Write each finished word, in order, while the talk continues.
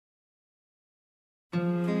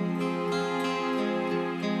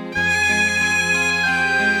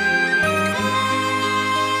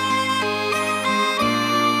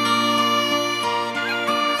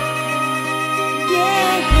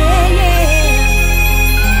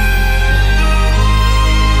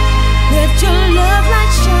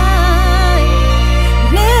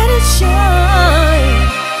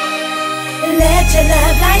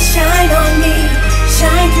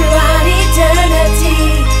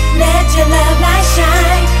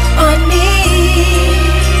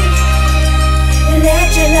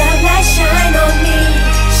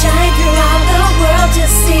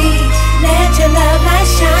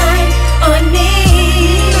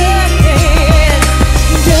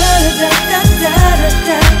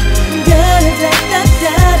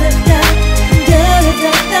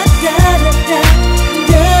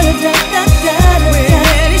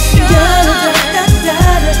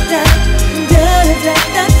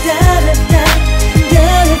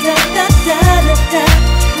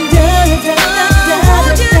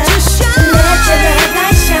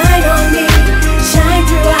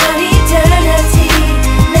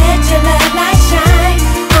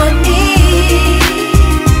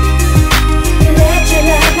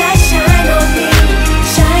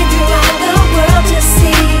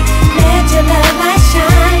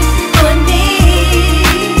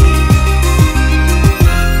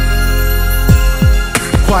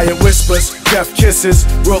quiet whispers, deaf kisses,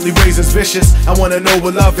 worldly ways is vicious. I wanna know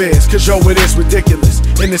what love is, cause yo, it is ridiculous.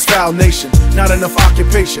 In this foul nation, not enough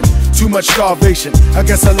occupation, too much starvation. I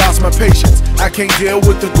guess I lost my patience. I can't deal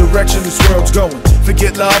with the direction this world's going.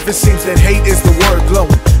 Forget love, it seems that hate is the word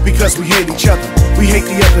glowing. Because we hate each other, we hate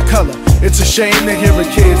the other color. It's a shame to hear a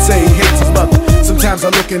kid say he hates his mother. Sometimes I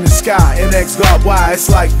look in the sky and ask God why it's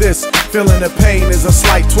like this. Feeling the pain is a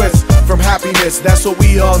slight twist from happiness, that's what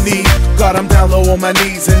we all need. God, I'm down low on my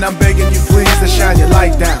knees and I'm begging you please to shine your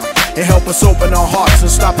light down and help us open our hearts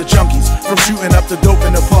and stop the junkies from shooting up the dope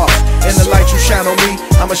in the park. And the light you shine on me,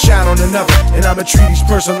 I'ma shine on another, and I'ma treat each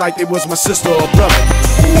person like they was my sister or brother.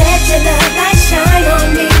 Let your love light shine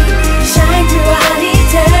on me, shine throughout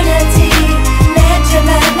eternity. Let your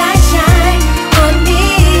love light shine on me.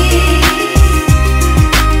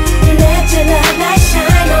 Let your love light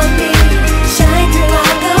shine on me, shine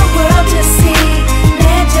throughout the world to see.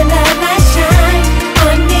 Let your love light shine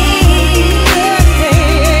on me.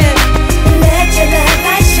 Let your love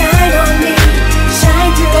light shine on me,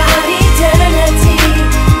 shine throughout eternity.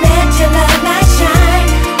 Let your love light shine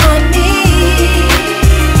on me.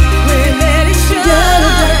 Let it shine.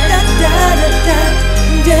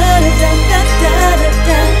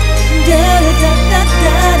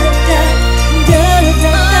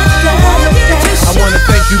 I wanna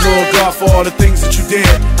thank you, Lord God, for all the things that you did.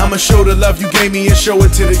 I'ma show the love you gave me and show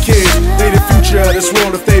it to the kids. They the future of this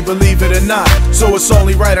world if they believe it or not. So it's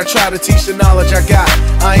only right I try to teach the knowledge I got.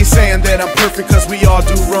 I ain't saying that I'm perfect cause we all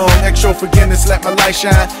do wrong. Extra forgiveness, let my light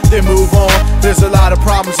shine, then move on. There's a lot of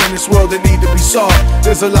problems in this world that need to be solved.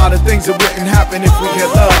 There's a lot of things that wouldn't happen if we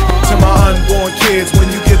had love. To my unborn kids, when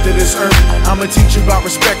you get to this earth, I'ma teach you about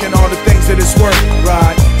respecting all the things that it's worth,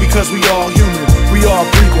 right? Because we all human, we all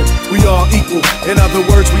breathing, we all equal. In other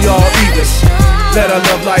words, we all even. Let our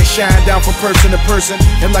love light shine down from person to person.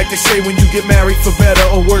 And like they say, when you get married for better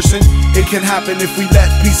or worse, it can happen if we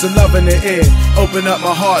let peace and love in the air. Open up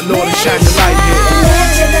my heart, Lord, and shine your light here.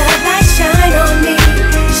 Let your love light shine on me,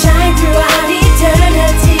 shine throughout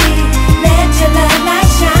eternity. Let your love light